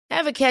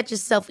Ever catch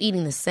yourself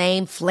eating the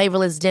same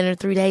flavorless dinner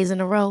 3 days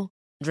in a row?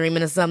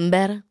 Dreaming of something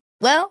better?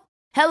 Well,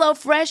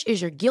 HelloFresh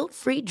is your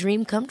guilt-free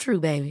dream come true,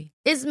 baby.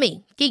 It's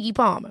me, Keke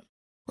Palmer.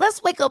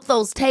 Let's wake up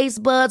those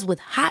taste buds with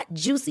hot,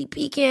 juicy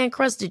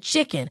pecan-crusted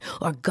chicken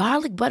or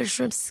garlic butter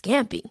shrimp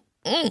scampi.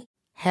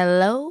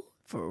 Hello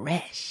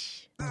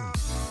Fresh.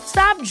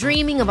 Stop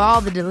dreaming of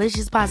all the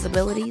delicious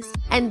possibilities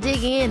and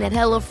dig in at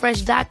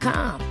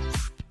HelloFresh.com.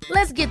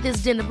 Let's get this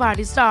dinner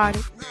party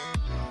started.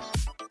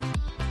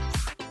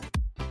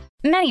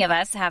 Many of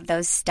us have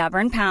those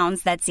stubborn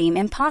pounds that seem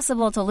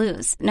impossible to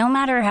lose, no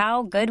matter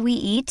how good we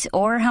eat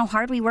or how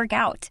hard we work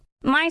out.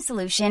 My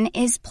solution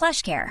is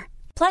PlushCare.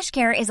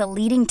 PlushCare is a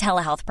leading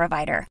telehealth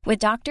provider with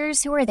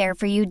doctors who are there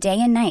for you day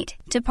and night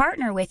to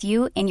partner with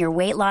you in your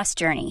weight loss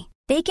journey.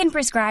 They can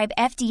prescribe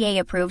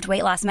FDA-approved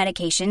weight loss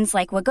medications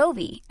like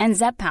Wegovy and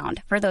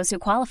Zepbound for those who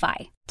qualify.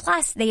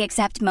 Plus, they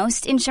accept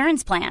most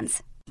insurance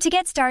plans. To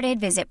get started,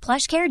 visit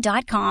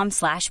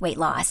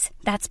plushcare.com/weightloss.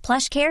 That's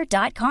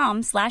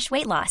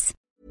plushcare.com/weightloss.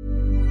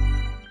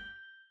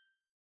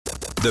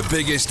 The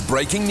biggest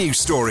breaking news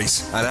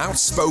stories, an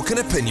outspoken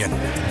opinion.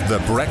 The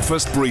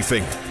Breakfast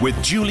Briefing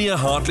with Julia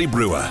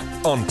Hartley-Brewer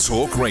on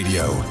Talk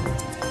Radio.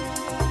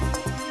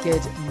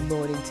 Good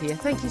morning to you.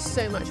 Thank you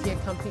so much for your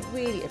company.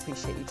 Really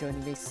appreciate you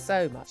joining me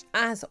so much,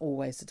 as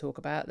always, to talk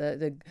about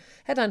the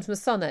headline from The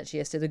Sun actually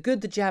yesterday, the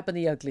good, the jab and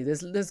the ugly.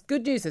 There's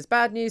good news, there's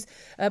bad news,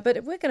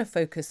 but we're going to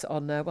focus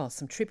on,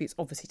 some tributes,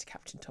 obviously, to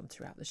Captain Tom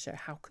throughout the show.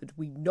 How could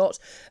we not?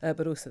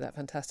 But also that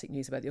fantastic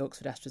news about the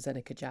Oxford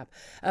AstraZeneca jab.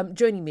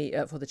 Joining me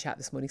for the chat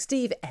this morning,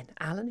 Steve N.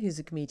 Allen, who's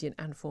a comedian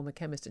and former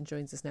chemist and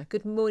joins us now.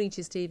 Good morning to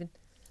you, Stephen.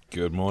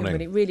 Good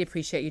morning. Really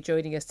appreciate you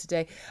joining us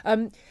today.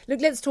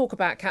 Look, let's talk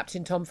about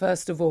Captain Tom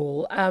first of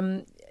all.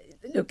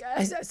 Look,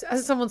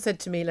 as someone said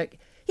to me, look,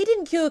 he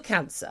didn't cure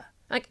cancer.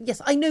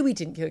 Yes, I know he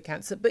didn't cure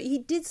cancer, but he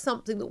did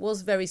something that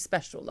was very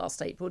special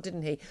last April,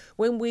 didn't he?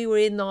 When we were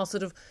in our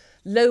sort of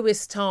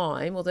lowest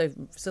time, although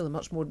still a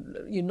much more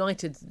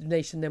united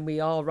nation than we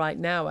are right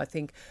now, I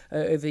think,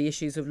 over the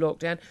issues of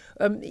lockdown.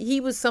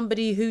 He was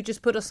somebody who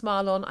just put a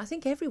smile on, I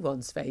think,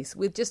 everyone's face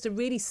with just a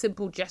really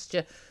simple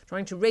gesture,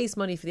 trying to raise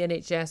money for the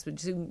NHS with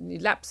the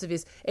lapse of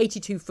his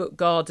 82-foot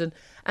garden.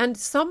 And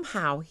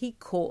somehow he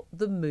caught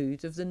the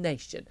mood of the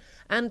nation.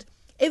 And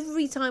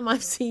every time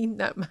I've seen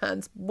that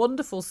man's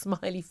wonderful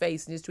smiley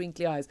face and his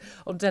twinkly eyes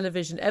on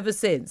television ever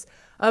since,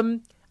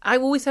 I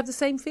always have the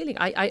same feeling.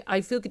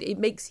 I feel good. He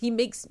makes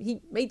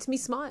me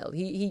smile.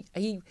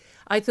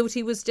 I thought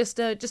he was just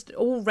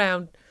all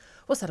round.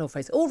 What's that old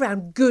phrase? All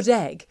round good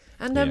egg.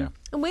 And and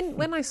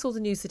when I saw the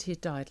news that he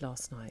had died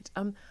last night,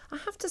 I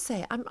have to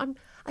say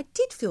I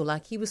did feel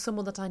like he was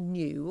someone that I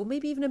knew, or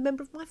maybe even a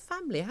member of my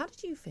family. How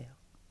did you feel?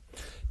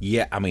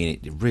 Yeah, I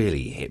mean, it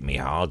really hit me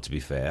hard, to be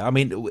fair. I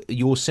mean,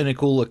 your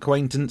cynical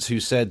acquaintance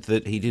who said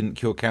that he didn't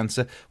cure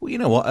cancer, well, you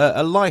know what?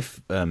 A life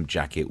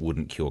jacket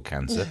wouldn't cure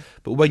cancer.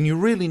 But when you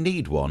really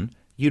need one,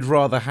 you'd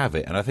rather have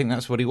it. And I think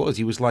that's what he was.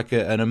 He was like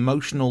an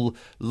emotional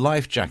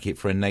life jacket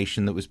for a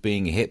nation that was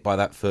being hit by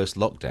that first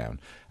lockdown.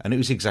 And it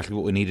was exactly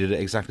what we needed at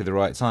exactly the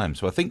right time.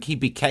 So I think he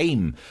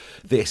became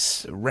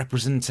this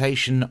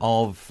representation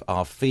of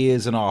our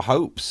fears and our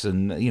hopes.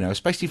 And, you know,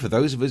 especially for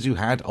those of us who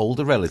had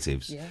older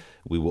relatives. Yeah.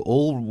 We were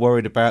all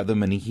worried about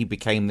them, and he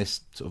became this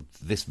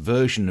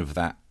version of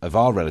that, of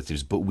our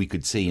relatives, but we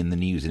could see in the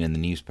news and in the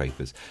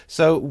newspapers.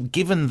 So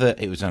given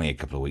that it was only a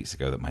couple of weeks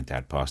ago that my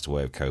dad passed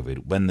away of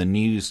COVID, when the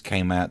news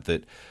came out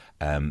that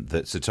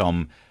Sir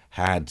Tom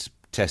had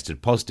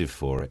tested positive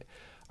for it,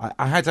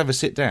 I had to have a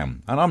sit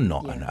down. And I'm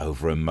not an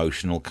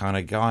over-emotional kind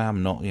of guy.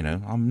 I'm not,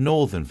 I'm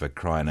northern, for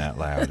crying out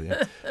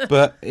loud.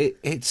 But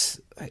it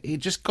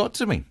just got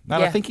to me.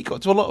 And I think it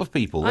got to a lot of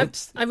people. I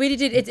really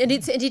did.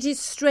 It is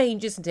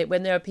strange, isn't it,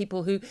 when there are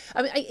people who...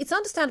 I mean, it's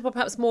understandable,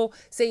 perhaps more,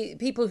 say,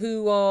 people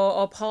who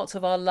are parts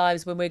of our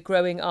lives when we're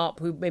growing up,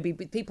 who maybe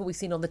people we've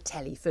seen on the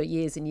telly for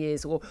years and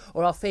years, or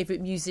our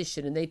favourite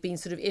musician, and they've been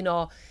sort of in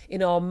our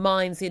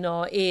minds, in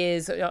our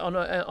ears, on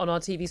our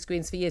TV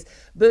screens for years.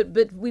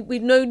 But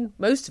we've known,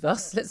 most of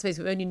us, let's face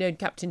it, we've only known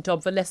Captain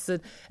Tom for less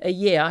than a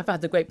year. I've had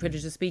the great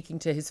privilege of speaking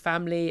to his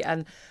family,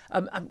 and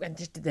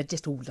they're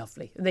just all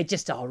lovely. And they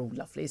just are all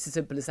lovely. It's as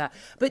simple as that.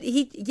 But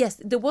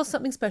there was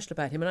something special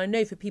about him. And I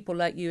know for people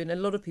like you and a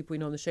lot of people we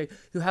know on the show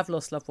who have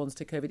lost loved ones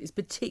to COVID, it's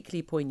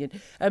particularly poignant.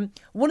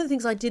 One of the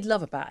things I did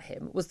love about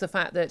him was the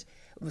fact that,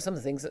 some of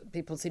the things that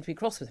people seem to be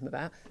cross with him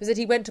about, is that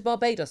he went to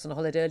Barbados on a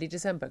holiday early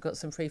December, got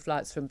some free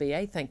flights from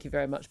BA. Thank you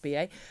very much,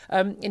 BA.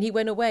 And he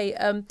went away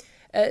on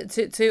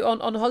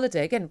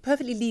holiday. Again,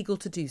 perfectly legal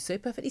to do so,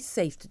 perfectly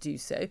safe to do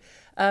so.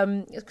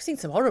 I've seen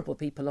some horrible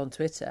people on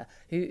Twitter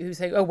who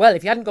say, oh, well,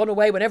 if you hadn't gone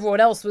away when everyone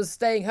else was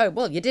staying home,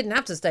 well, you didn't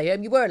have to stay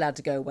home, you were allowed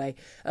to go away.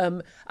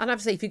 And I have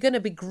to say, if you're going to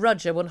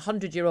begrudge a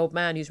 100-year-old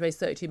man who's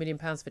raised £32 million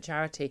for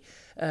charity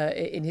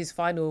in his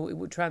it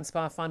would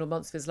transpire final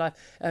months of his life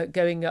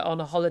going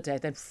on a holiday,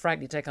 then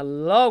frankly take a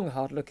long,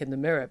 hard look in the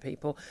mirror,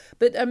 people.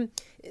 But, I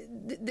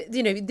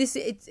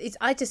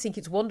just think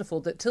it's wonderful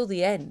that till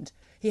the end,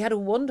 he had a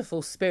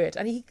wonderful spirit,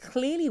 and he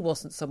clearly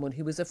wasn't someone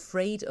who was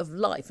afraid of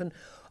life. And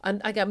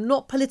and again, I'm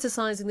not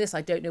politicising this.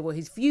 I don't know what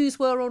his views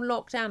were on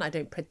lockdown. I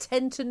don't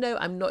pretend to know.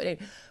 I'm not.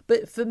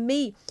 But for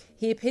me,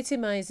 he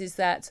epitomises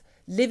that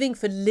living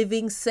for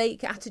living's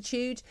sake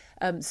attitude,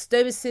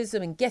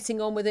 stoicism and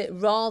getting on with it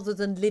rather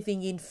than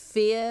living in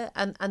fear.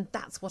 And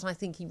that's what I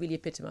think he really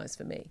epitomised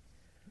for me.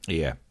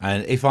 Yeah,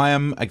 and if I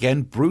am,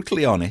 again,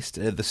 brutally honest,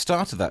 at the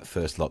start of that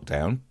first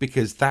lockdown,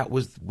 because that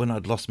was when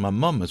I'd lost my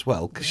mum as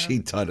well, because she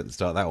died at the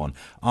start of that one,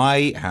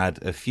 I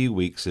had a few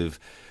weeks of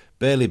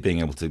barely being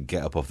able to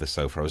get up off the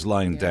sofa. I was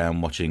lying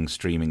down watching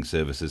streaming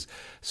services.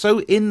 So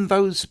in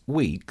those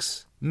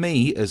weeks,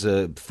 me, as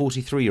a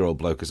 43-year-old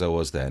bloke as I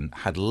was then,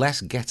 had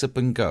less get up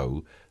and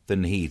go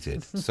than he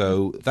did.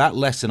 So that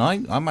lesson I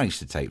managed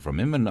to take from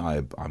him, and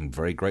I'm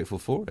very grateful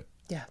for it.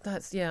 Yeah,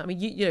 I mean,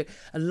 you know,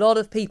 a lot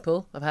of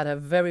people have had a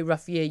very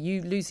rough year.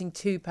 You losing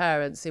 2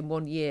 parents in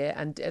 1 year,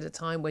 and at a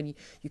time when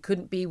you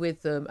couldn't be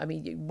with them. I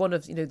mean, one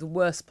of the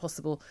worst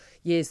possible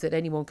years that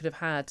anyone could have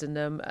had. And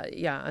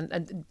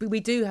and we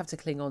do have to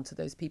cling on to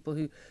those people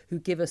who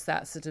give us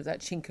that sort of that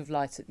chink of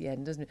light at the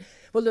end, doesn't it?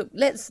 Well, look,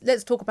 let's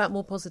talk about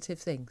more positive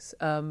things,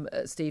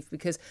 Steve,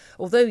 because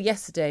although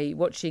yesterday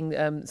watching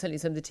certainly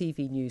some of the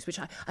TV news, which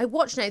I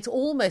watch now, it's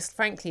almost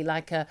frankly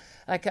like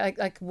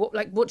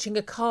watching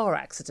a car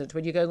accident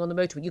when you're going on the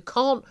motorway. You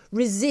can't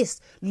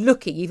resist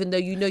looking, even though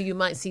you know you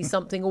might see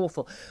something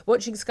awful.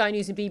 Watching Sky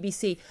News and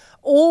BBC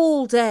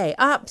all day,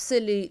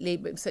 absolutely,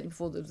 certainly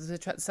before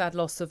the sad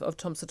loss of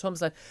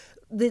Thomas life,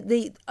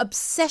 the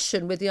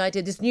obsession with the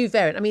idea, this new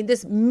variant. I mean,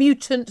 this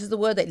mutant is the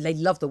word. They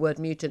love the word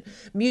mutant.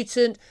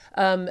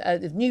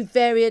 The new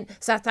variant,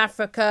 South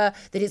Africa,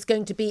 that it's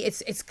going to be,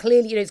 it's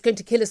clearly, it's going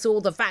to kill us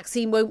all. The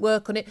vaccine won't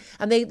work on it.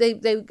 And they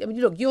I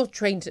mean, look, you're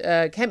trained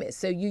chemists,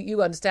 so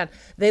you understand.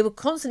 They were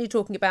constantly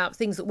talking about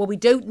things that, well, we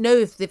don't know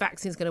if the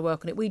vaccine's going to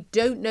work on it. We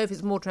don't know if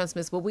it's more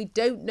transmissible. We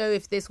don't know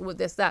if this or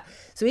this, that.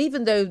 So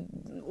even though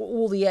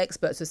all the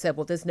experts have said,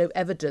 well, there's no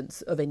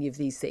evidence of any of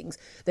these things,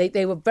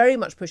 they were very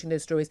much pushing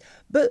those stories,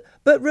 but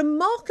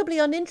remarkably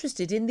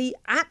uninterested in the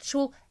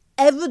actual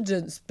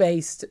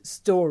evidence-based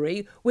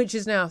story, which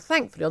is now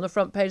thankfully on the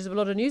front pages of a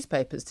lot of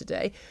newspapers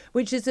today,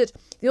 which is that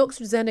the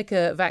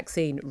AstraZeneca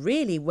vaccine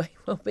really will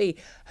be,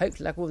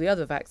 hopefully like all the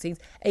other vaccines,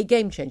 a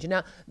game changer.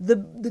 Now,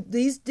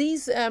 these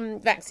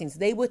vaccines,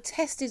 they were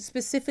tested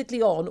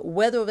specifically on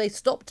whether they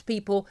stopped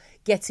people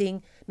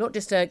getting, not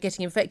just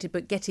getting infected,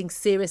 but getting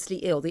seriously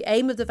ill. The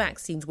aim of the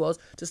vaccines was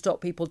to stop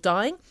people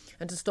dying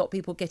and to stop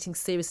people getting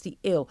seriously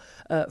ill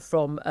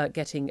from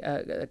getting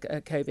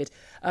COVID.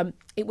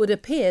 It would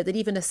appear that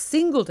even a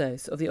single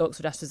dose of the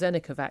Oxford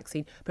AstraZeneca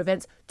vaccine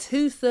prevents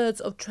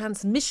 2/3 of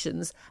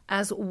transmissions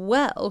as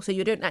well. So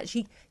you don't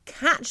actually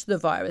catch the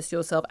virus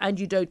yourself and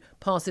you don't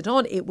pass it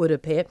on, it would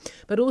appear.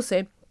 But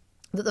also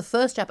that the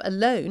first jab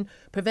alone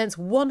prevents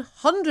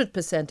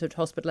 100% of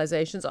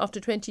hospitalisations after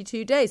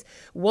 22 days,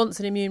 once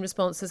an immune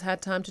response has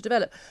had time to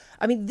develop.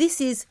 I mean, this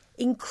is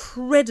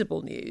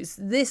incredible news.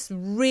 This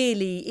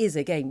really is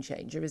a game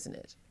changer, isn't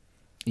it?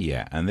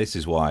 Yeah, and this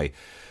is why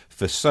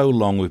for so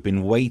long we've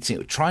been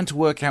waiting, trying to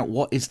work out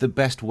what is the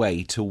best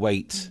way to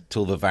wait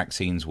till the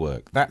vaccines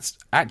work. That's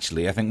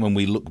actually, I think when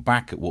we look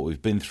back at what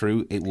we've been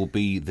through, it will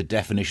be the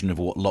definition of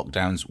what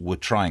lockdowns were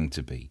trying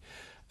to be.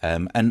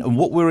 And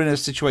what we're in a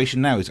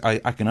situation now is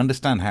I can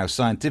understand how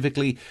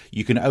scientifically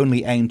you can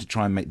only aim to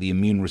try and make the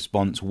immune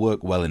response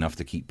work well enough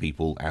to keep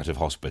people out of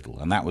hospital.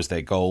 And that was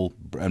their goal,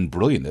 and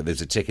brilliant that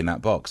there's a tick in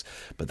that box.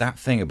 But that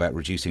thing about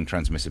reducing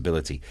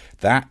transmissibility,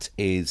 that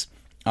is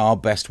our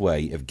best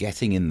way of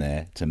getting in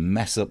there to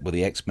mess up with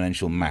the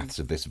exponential maths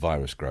of this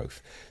virus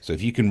growth. So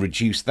if you can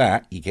reduce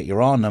that, you get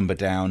your R number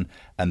down,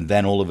 and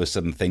then all of a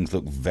sudden things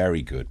look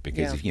very good,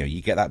 because if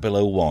you get that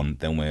below 1,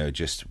 then we're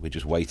just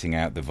waiting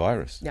out the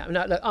virus. Yeah,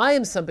 no, look, I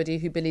am somebody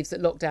who believes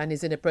that lockdown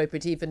is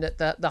inappropriate even at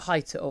the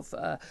height of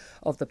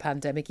the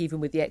pandemic, even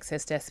with the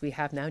excess deaths we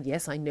have now. And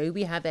yes, I know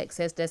we have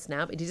excess deaths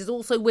now, but it is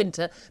also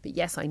winter. But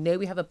yes, I know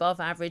we have above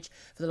average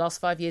for the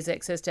last 5 years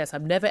excess deaths.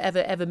 I've never,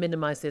 ever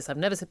minimised this. I've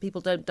never said people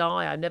don't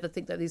die. I never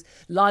think that these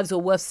lives are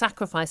worth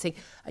sacrificing.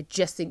 I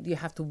just think you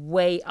have to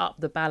weigh up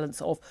the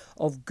balance of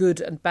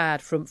good and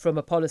bad from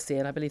a policy,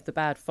 and I believe the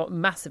bad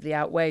massively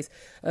outweighs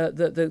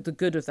the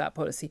good of that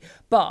policy.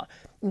 But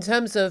in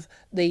terms of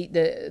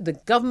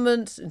the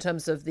government, in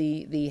terms of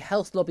the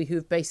health lobby, who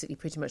have basically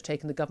pretty much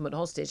taken the government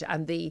hostage,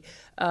 and the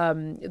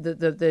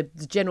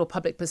general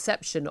public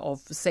perception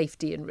of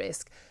safety and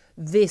risk,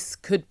 this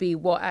could be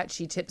what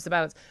actually tips the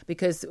balance,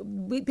 because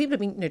people have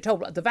been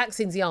told the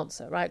vaccine's the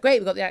answer, right? Great,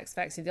 we've got the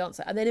vaccine, the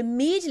answer. And then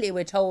immediately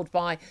we're told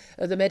by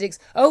the medics,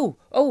 but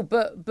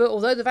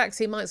although the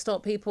vaccine might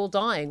stop people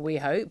dying, we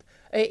hope,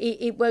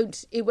 it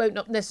won't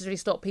not necessarily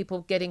stop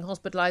people getting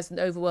hospitalised and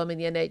overwhelming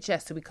the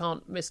NHS, so we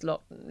can't risk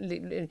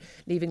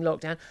leaving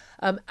lockdown.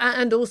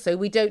 And also,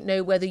 we don't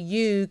know whether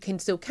you can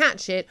still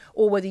catch it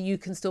or whether you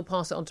can still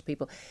pass it on to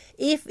people.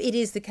 If it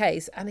is the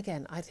case, and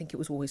again, I think it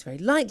was always very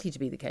likely to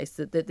be the case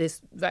that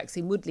this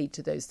vaccine would lead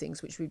to those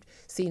things, which we've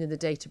seen in the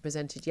data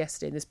presented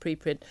yesterday in this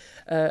preprint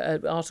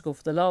article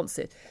for The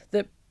Lancet,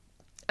 that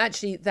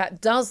actually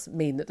that does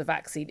mean that the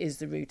vaccine is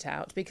the route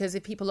out, because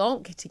if people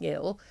aren't getting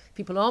ill,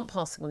 people aren't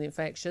passing on the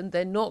infection,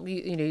 they're not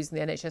using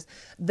the NHS,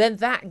 then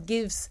that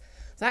gives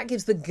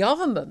the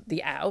government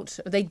the out.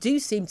 They do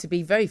seem to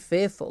be very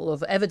fearful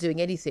of ever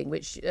doing anything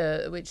which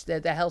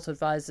their health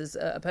advisors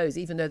oppose,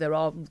 even though there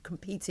are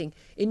competing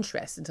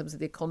interests in terms of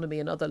the economy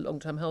and other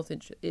long-term health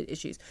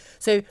issues.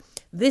 So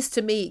this,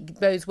 to me,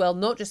 bodes well,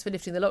 not just for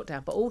lifting the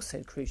lockdown, but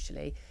also,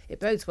 crucially, it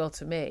bodes well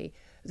to me,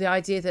 the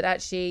idea that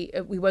actually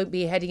we won't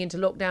be heading into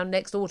lockdown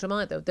next autumn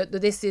either. That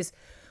this is...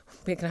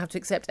 We're going to have to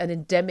accept an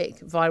endemic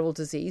viral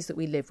disease that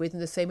we live with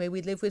in the same way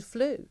we live with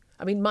flu.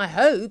 I mean, my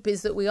hope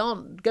is that we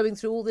aren't going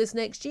through all this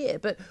next year,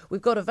 but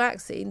we've got a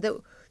vaccine that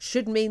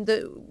should mean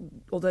that,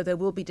 although there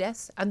will be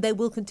deaths, and there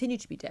will continue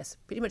to be deaths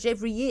pretty much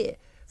every year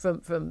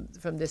from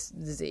this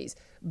disease,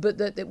 but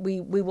that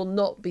we will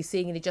not be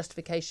seeing any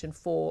justification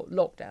for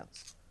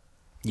lockdowns.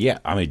 Yeah,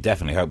 I mean,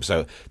 definitely hope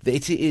so.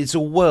 It's a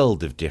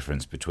world of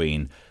difference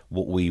between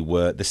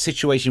what the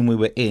situation we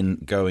were in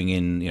going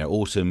in,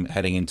 autumn,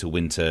 heading into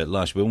winter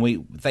last year,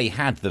 when they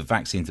had the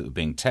vaccines that were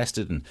being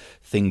tested and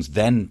things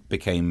then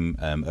became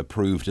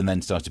approved and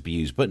then started to be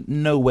used, but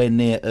nowhere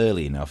near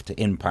early enough to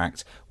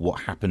impact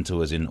what happened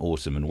to us in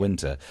autumn and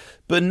winter.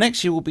 But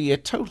next year will be a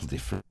total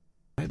different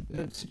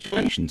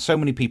situation. So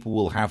many people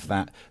will have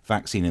that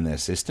vaccine in their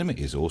system. It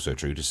is also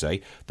true to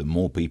say that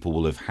more people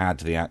will have had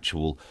the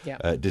actual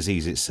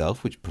disease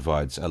itself, which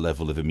provides a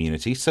level of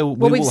immunity. So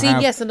we've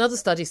seen another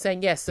study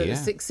saying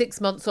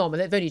six months on,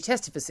 and they've only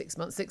tested for 6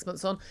 months. 6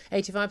 months on,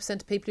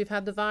 85% of people who've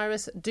had the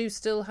virus do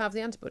still have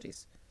the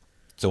antibodies.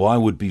 So I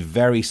would be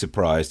very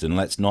surprised, and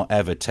let's not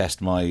ever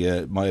test my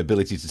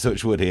ability to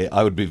touch wood here,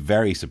 I would be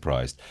very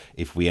surprised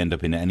if we end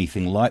up in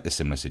anything like the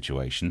similar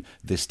situation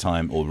this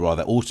time, or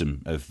rather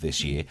autumn of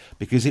this year,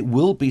 because it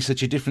will be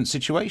such a different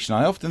situation.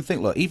 I often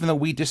think, look, even though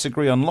we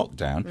disagree on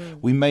lockdown,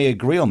 we may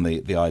agree on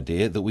the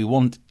idea that we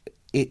want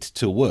it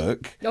to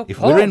work. If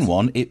we're in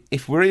one,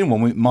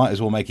 we might as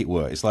well make it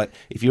work. It's like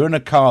if you're in a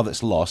car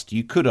that's lost,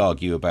 you could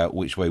argue about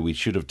which way we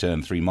should have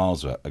turned 3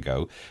 miles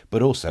ago,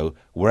 but also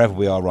wherever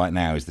we are right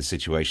now is the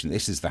situation.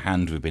 This is the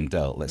hand we've been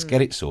dealt. Let's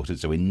get it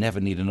sorted so we never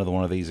need another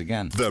one of these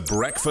again. The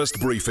Breakfast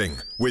Briefing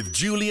with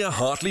Julia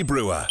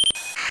Hartley-Brewer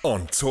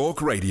on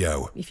Talk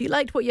Radio. If you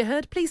liked what you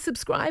heard, please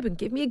subscribe and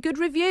give me a good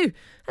review.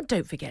 And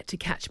don't forget to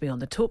catch me on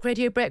the Talk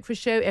Radio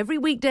Breakfast Show every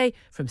weekday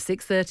from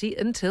 6:30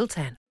 until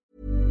 10.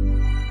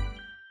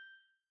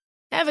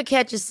 Ever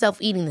catch yourself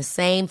eating the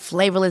same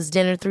flavorless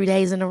dinner 3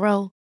 days in a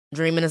row?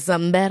 Dreaming of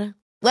something better?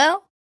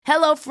 Well,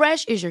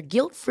 HelloFresh is your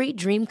guilt-free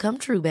dream come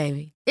true,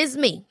 baby. It's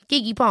me,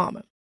 Keke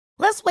Palmer.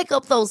 Let's wake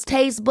up those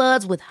taste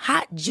buds with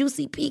hot,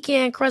 juicy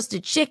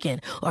pecan-crusted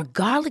chicken or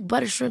garlic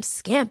butter shrimp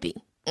scampi.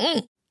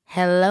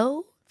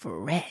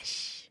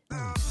 HelloFresh.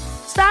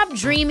 Stop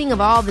dreaming of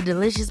all the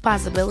delicious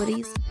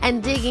possibilities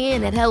and dig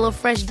in at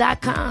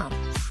HelloFresh.com.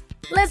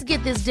 Let's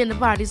get this dinner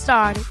party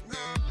started.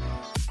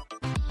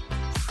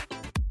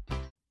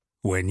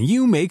 When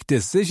you make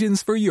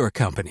decisions for your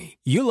company,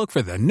 you look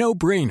for the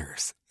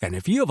no-brainers. And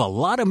if you have a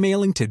lot of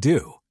mailing to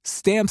do,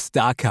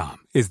 Stamps.com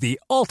is the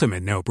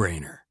ultimate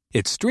no-brainer.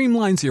 It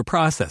streamlines your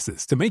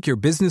processes to make your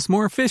business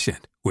more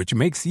efficient, which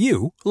makes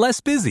you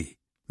less busy.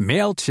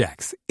 Mail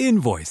checks,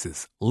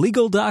 invoices,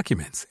 legal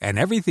documents, and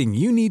everything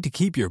you need to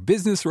keep your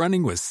business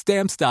running with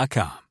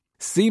Stamps.com.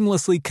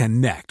 Seamlessly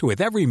connect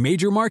with every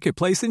major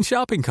marketplace and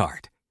shopping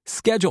cart.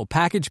 Schedule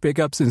package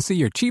pickups and see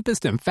your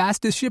cheapest and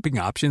fastest shipping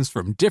options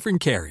from different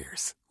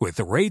carriers, with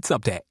rates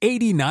up to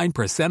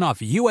 89% off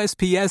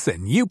USPS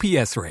and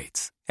UPS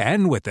rates.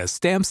 And with the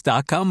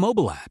Stamps.com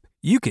mobile app,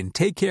 you can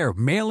take care of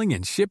mailing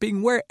and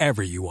shipping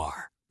wherever you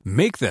are.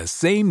 Make the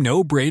same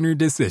no-brainer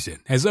decision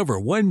as over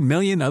 1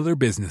 million other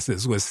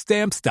businesses with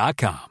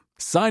Stamps.com.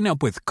 Sign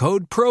up with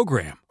code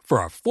PROGRAM for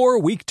a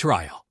 4-week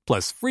trial,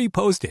 plus free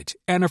postage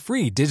and a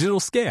free digital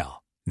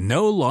scale.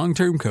 No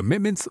long-term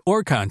commitments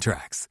or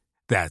contracts.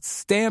 That's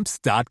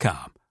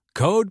Stamps.com.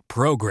 Code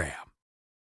PROGRAM.